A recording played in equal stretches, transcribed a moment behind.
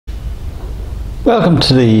Welcome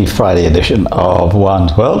to the Friday edition of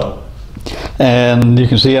Juan's World, and you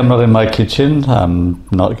can see I'm not in my kitchen. I'm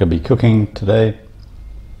not going to be cooking today,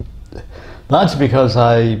 largely because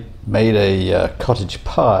I made a cottage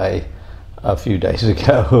pie a few days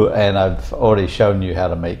ago and I've already shown you how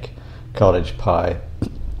to make cottage pie,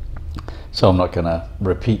 so I'm not going to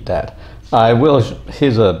repeat that. I will.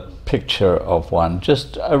 Here's a picture of one,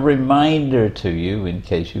 just a reminder to you in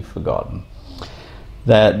case you've forgotten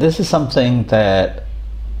that this is something that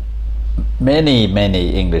many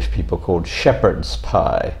English people call shepherd's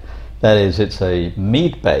pie. That is, it's a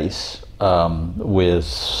meat base with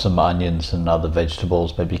some onions and other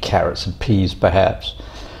vegetables, maybe carrots and peas perhaps,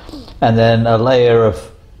 and then a layer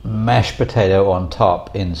of mashed potato on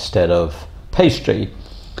top instead of pastry,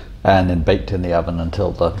 and then baked in the oven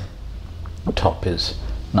until the top is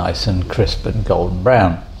nice and crisp and golden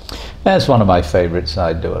brown. That's one of my favorites.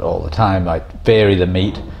 I do it all the time. I vary the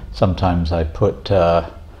meat. Sometimes I put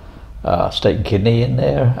steak and kidney in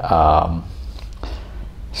there.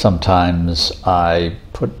 Sometimes I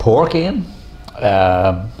put pork in.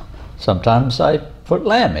 Sometimes I put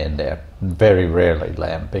lamb in there. Very rarely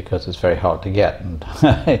lamb, because it's very hard to get, and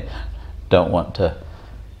I don't want to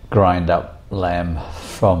grind up lamb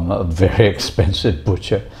from a very expensive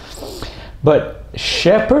butcher. But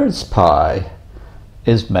shepherd's pie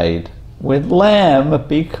is made with lamb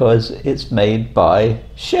because it's made by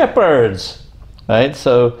shepherds, right?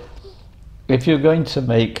 So if you're going to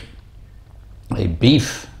make a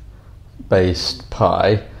beef-based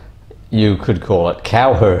pie, you could call it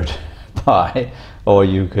cowherd pie, or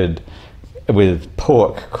you could, with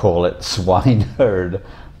pork, call it swineherd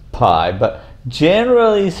pie. But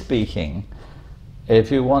generally speaking, if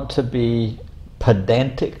you want to be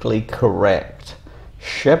pedantically correct,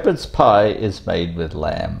 shepherd's pie is made with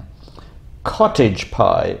lamb. Cottage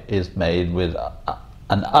pie is made with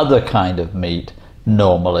another kind of meat,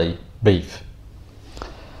 normally beef.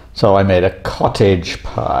 So I made a cottage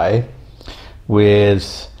pie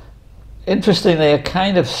with, interestingly, a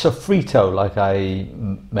kind of sofrito like I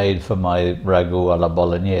made for my ragu alla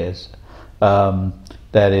bolognese.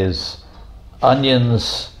 That is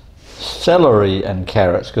onions, celery and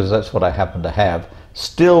carrots, because that's what I happen to have.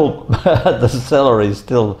 Still, the celery is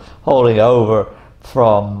still holding over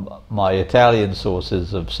from my Italian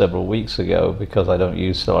sauces of several weeks ago, because I don't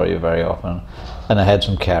use celery very often. And I had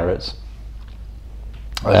some carrots,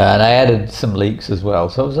 and I added some leeks as well.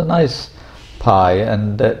 So it was a nice pie,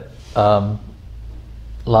 and it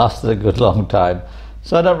lasted a good long time.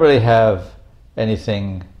 So I don't really have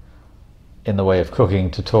anything in the way of cooking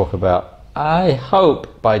to talk about. I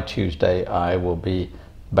hope by Tuesday I will be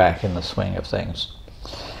back in the swing of things.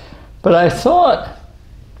 But I thought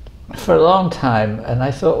for a long time, and I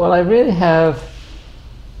thought, well, I really have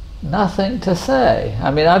nothing to say. I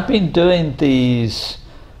mean, I've been doing these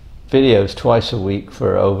videos twice a week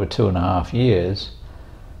for over 2.5 years,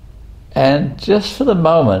 and just for the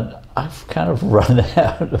moment I've kind of run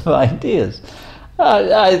out of ideas.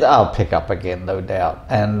 I'll pick up again, no doubt,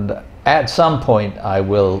 and at some point I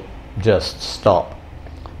will just stop,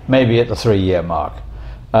 maybe at the 3-year mark.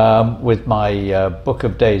 With my Book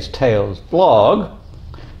of Days Tales blog,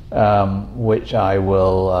 which I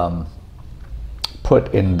will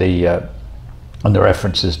put in the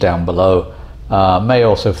references down below. May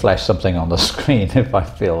also flash something on the screen if I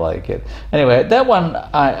feel like it. Anyway, that one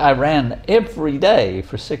I ran every day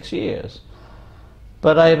for 6 years,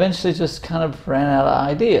 but I eventually just kind of ran out of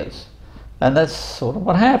ideas. And that's sort of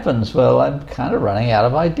what happens. Well, I'm kind of running out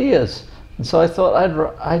of ideas. And so I thought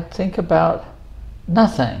I'd think about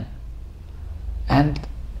nothing. And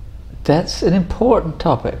that's an important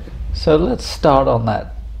topic. So let's start on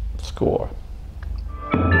that score.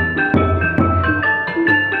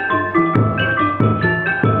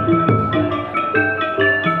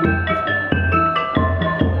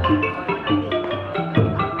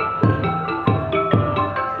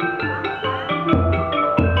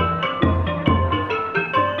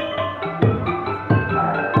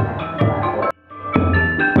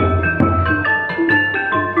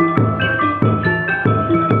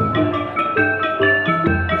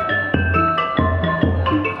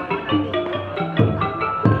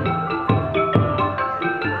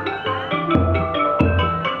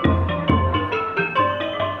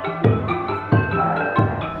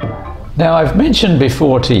 Now, I've mentioned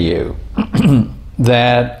before to you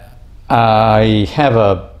that I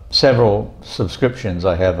have several subscriptions.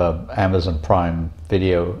 I have an Amazon Prime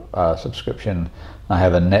Video subscription. I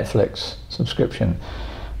have a Netflix subscription,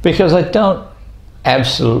 because I don't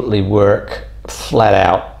absolutely work flat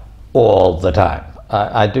out all the time.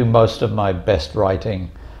 I do most of my best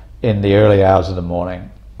writing in the early hours of the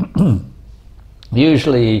morning.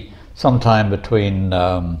 usually sometime between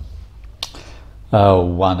 2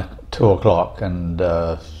 o'clock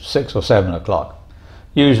and 6 or 7 o'clock.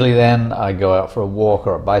 Usually then I go out for a walk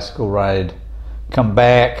or a bicycle ride, come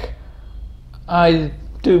back. I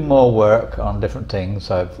do more work on different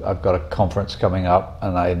things. I've got a conference coming up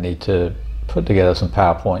and I need to put together some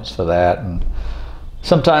PowerPoints for that. And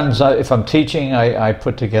sometimes if I'm teaching, I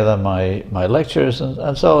put together my lectures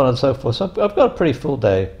and so on and so forth. So I've got a pretty full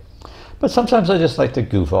day. But sometimes I just like to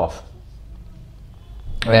goof off.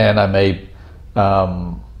 And I may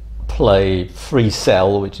play Free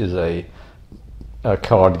Cell, which is a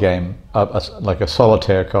card game, like a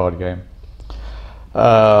solitaire card game.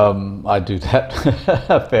 I do that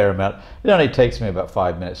a fair amount. It only takes me about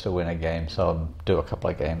 5 minutes to win a game, so I'll do a couple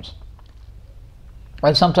of games.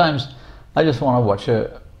 And sometimes I just want to watch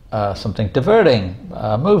something diverting,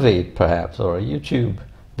 a movie perhaps, or a YouTube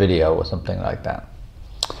video or something like that.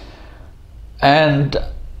 And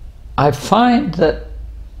I find that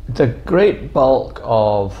the great bulk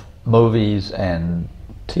of movies and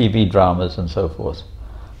TV dramas and so forth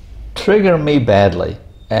trigger me badly,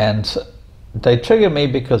 and they trigger me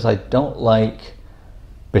because I don't like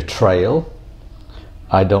betrayal,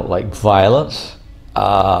 I don't like violence,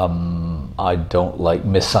 I don't like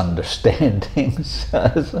misunderstandings.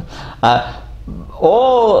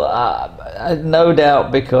 No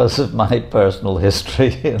doubt because of my personal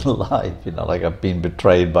history in life, like I've been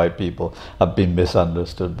betrayed by people, I've been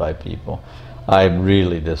misunderstood by people. I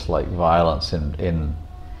really dislike violence in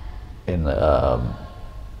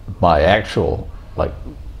my actual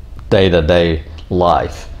day-to-day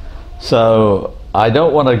life. So I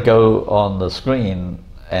don't want to go on the screen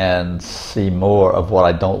and see more of what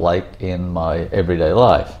I don't like in my everyday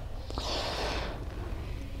life.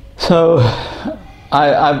 So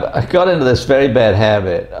I got into this very bad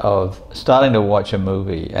habit of starting to watch a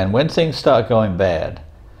movie, and when things start going bad,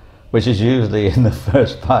 which is usually in the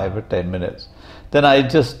first 5 or 10 minutes, then I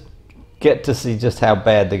just get to see just how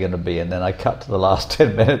bad they're going to be, and then I cut to the last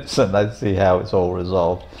 10 minutes and I see how it's all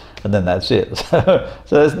resolved, and then that's it. So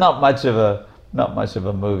there's not much of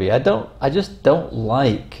a movie. I just don't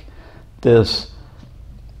like this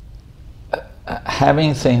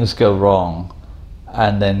having things go wrong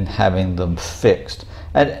and then having them fixed,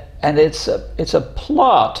 and it's a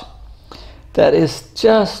plot that is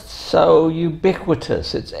just so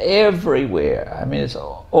ubiquitous. It's everywhere. I mean, it's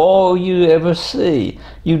all you ever see.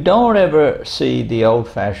 You don't ever see the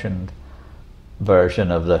old-fashioned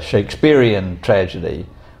version of the Shakespearean tragedy,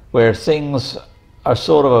 where things are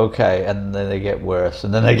sort of okay and then they get worse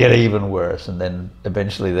and then they get even worse and then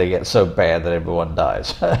eventually they get so bad that everyone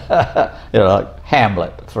dies. Like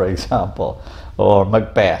Hamlet, for example, or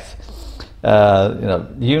Macbeth.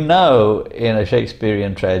 In a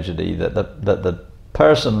Shakespearean tragedy that the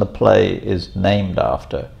person the play is named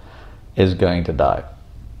after is going to die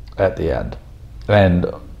at the end. And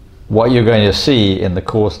what you're going to see in the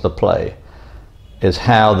course of the play is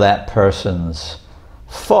how that person's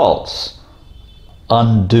faults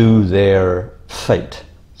undo their fate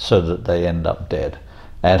so that they end up dead.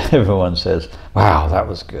 And everyone says, wow, that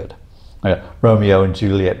was good. Romeo and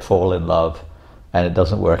Juliet fall in love and it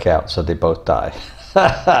doesn't work out, so they both die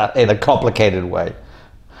in a complicated way.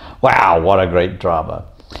 Wow, what a great drama.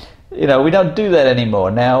 We don't do that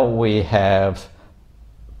anymore. Now we have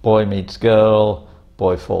boy meets girl,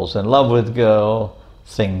 boy falls in love with girl,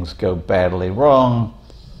 things go badly wrong,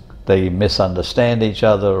 they misunderstand each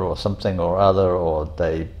other or something or other, or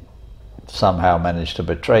they somehow manage to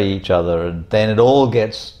betray each other, and then it all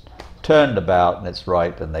gets turned about and it's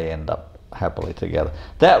right and they end up happily together.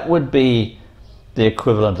 That would be the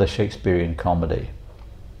equivalent of the Shakespearean comedy,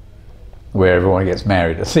 where everyone gets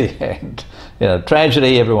married at the end.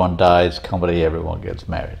 Tragedy, everyone dies; comedy, everyone gets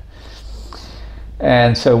married.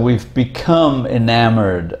 And so we've become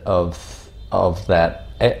enamored of that,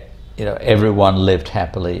 everyone lived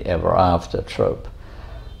happily ever after trope.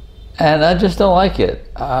 And I just don't like it.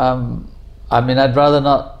 I'd rather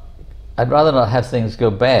not have things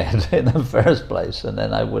go bad in the first place, and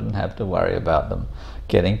then I wouldn't have to worry about them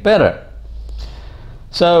getting better.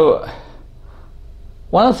 So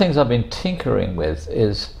one of the things I've been tinkering with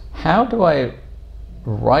is, how do I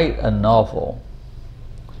write a novel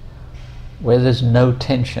where there's no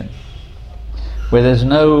tension, where there's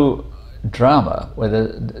no drama,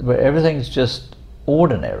 where everything's just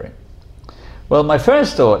ordinary? Well, my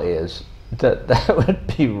first thought is that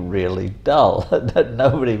would be really dull, that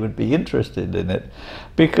nobody would be interested in it,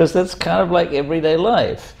 because that's kind of like everyday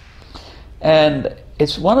life. And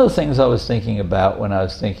it's one of the things I was thinking about when I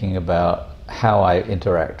was thinking about how I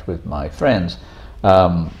interact with my friends,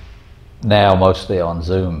 now mostly on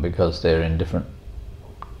Zoom because they're in different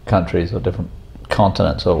countries or different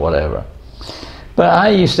continents or whatever. But I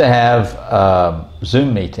used to have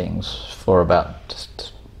Zoom meetings for about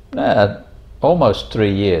almost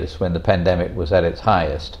 3 years when the pandemic was at its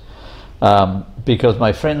highest, because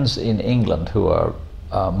my friends in England who are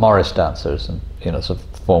Morris dancers, and it's a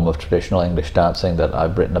form of traditional English dancing that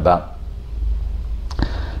I've written about,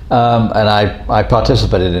 and I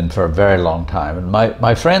participated in for a very long time. And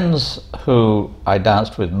my friends who I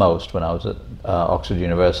danced with most when I was at Oxford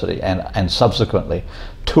University and subsequently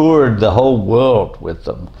toured the whole world with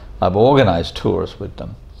them. I've organized tours with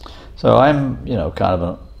them. So I'm, kind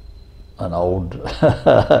of an old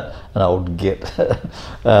an old git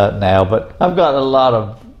now, but I've got a lot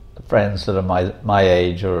of friends that are my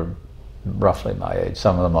age, or roughly my age.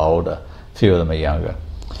 Some of them are older, a few of them are younger.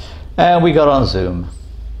 And we got on Zoom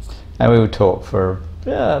and we would talk for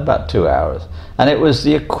about 2 hours. And it was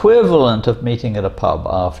the equivalent of meeting at a pub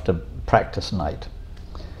after practice night.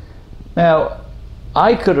 Now,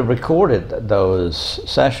 I could have recorded those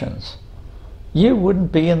sessions. You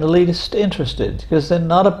wouldn't be in the least interested, because they're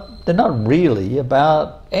not really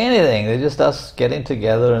about anything. They're just us getting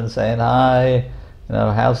together and saying, hi,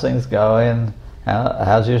 how's things going?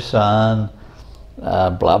 How's your son?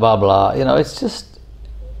 Blah, blah, blah. It's just,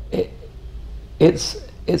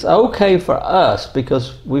 it's okay for us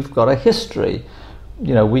because we've got a history.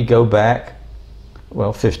 We go back,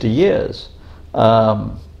 50 years,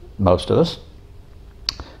 most of us.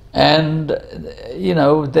 And,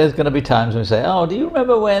 there's going to be times when we say, oh, do you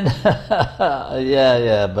remember when?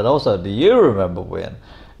 yeah, but also, do you remember when?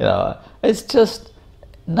 It's just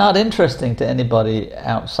not interesting to anybody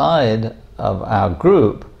outside of our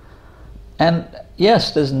group. And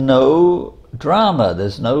yes, there's no drama,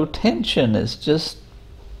 there's no tension, it's just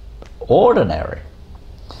ordinary.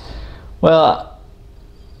 Well,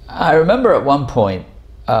 I remember at one point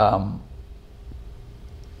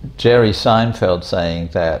Jerry Seinfeld saying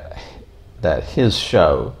that his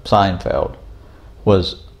show, Seinfeld,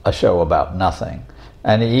 was a show about nothing.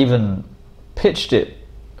 And he even pitched it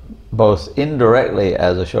both indirectly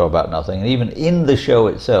as a show about nothing, and even in the show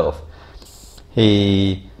itself,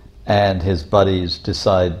 he and his buddies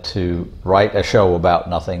decide to write a show about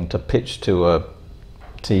nothing to pitch to a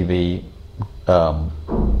TV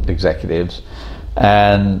executives,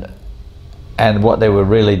 and what they were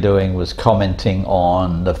really doing was commenting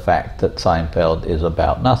on the fact that Seinfeld is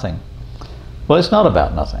about nothing. Well, it's not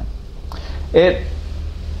about nothing.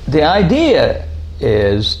 The idea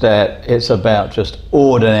is that it's about just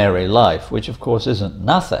ordinary life, which of course isn't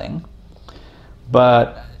nothing,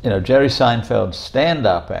 but Jerry Seinfeld's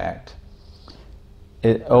stand-up act,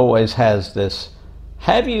 it always has this,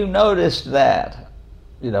 have you noticed that?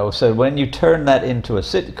 So when you turn that into a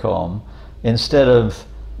sitcom, instead of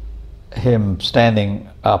him standing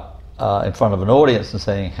up in front of an audience and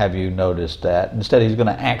saying, have you noticed that? Instead, he's going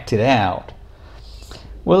to act it out.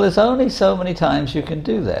 Well, there's only so many times you can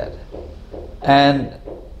do that. And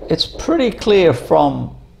it's pretty clear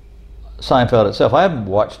from Seinfeld itself. I haven't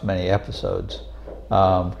watched many episodes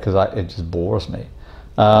because it just bores me.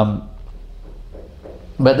 But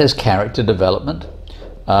there's character development.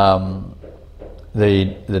 The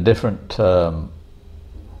different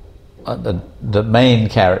the main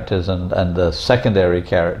characters and the secondary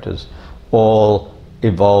characters all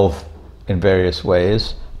evolve in various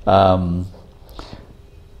ways. Some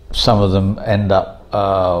of them end up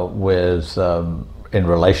with in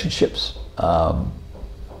relationships,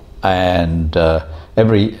 and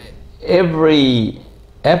every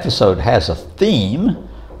episode has a theme,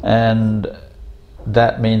 and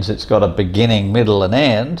that means it's got a beginning, middle, and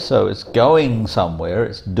end. So it's going somewhere.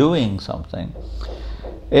 It's doing something.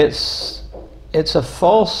 It's a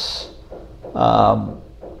false.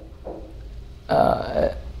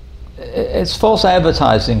 It's false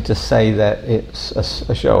advertising to say that it's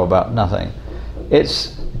a show about nothing.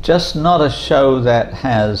 It's just not a show that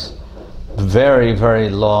has very, very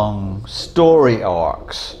long story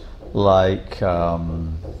arcs like a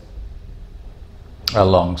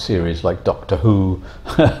long series like Doctor Who.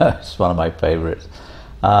 It's one of my favorites.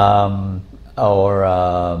 Or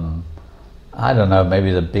I don't know,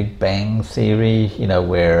 maybe The Big Bang Theory,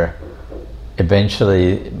 where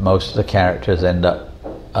eventually most of the characters end up,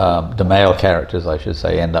 the male characters I should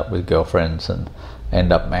say, end up with girlfriends and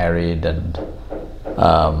end up married and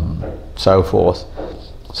so forth.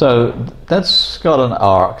 So that's got an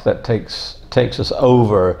arc that takes us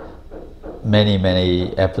over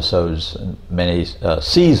many episodes and many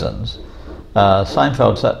seasons.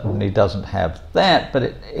 Seinfeld certainly doesn't have that, but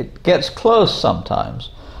it gets close sometimes,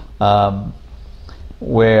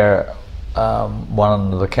 where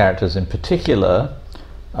one of the characters in particular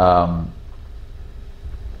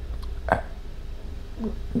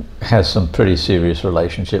has some pretty serious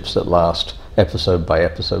relationships that last episode by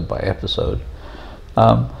episode by episode,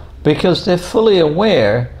 because they're fully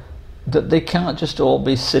aware that they can't just all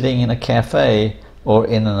be sitting in a cafe or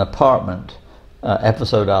in an apartment,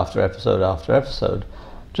 episode after episode after episode,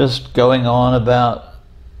 just going on about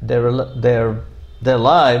their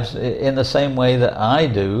lives in the same way that I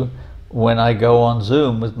do when I go on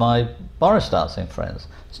Zoom with my Morris dancing friends.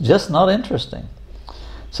 It's just not interesting.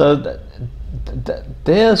 So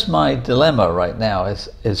there's my dilemma right now,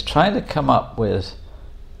 is trying to come up with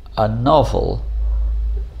a novel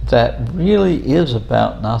that really is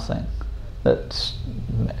about nothing. But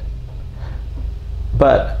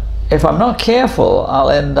if I'm not careful, I'll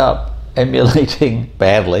end up emulating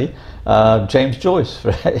badly James Joyce,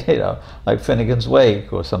 you know, like Finnegan's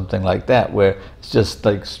Wake or something like that, where it's just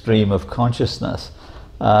like stream of consciousness.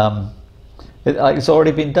 It's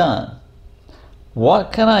already been done.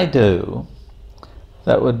 What can I do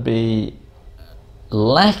that would be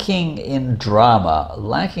lacking in drama,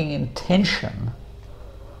 lacking in tension,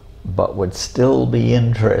 but would still be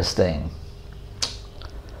interesting?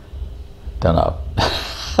 Don't know.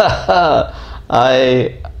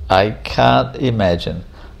 I can't imagine,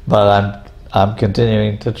 but I'm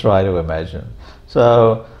continuing to try to imagine.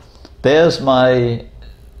 So there's my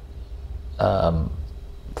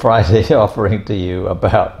Friday offering to you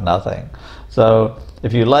about nothing. So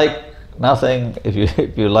if you like nothing,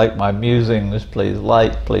 if you like my musings, please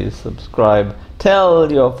like, please subscribe,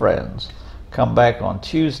 tell your friends. Come back on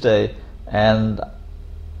Tuesday, and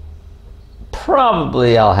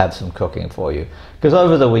probably I'll have some cooking for you, because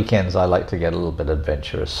over the weekends I like to get a little bit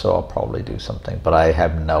adventurous, so I'll probably do something, but I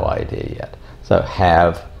have no idea yet. So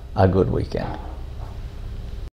have a good weekend.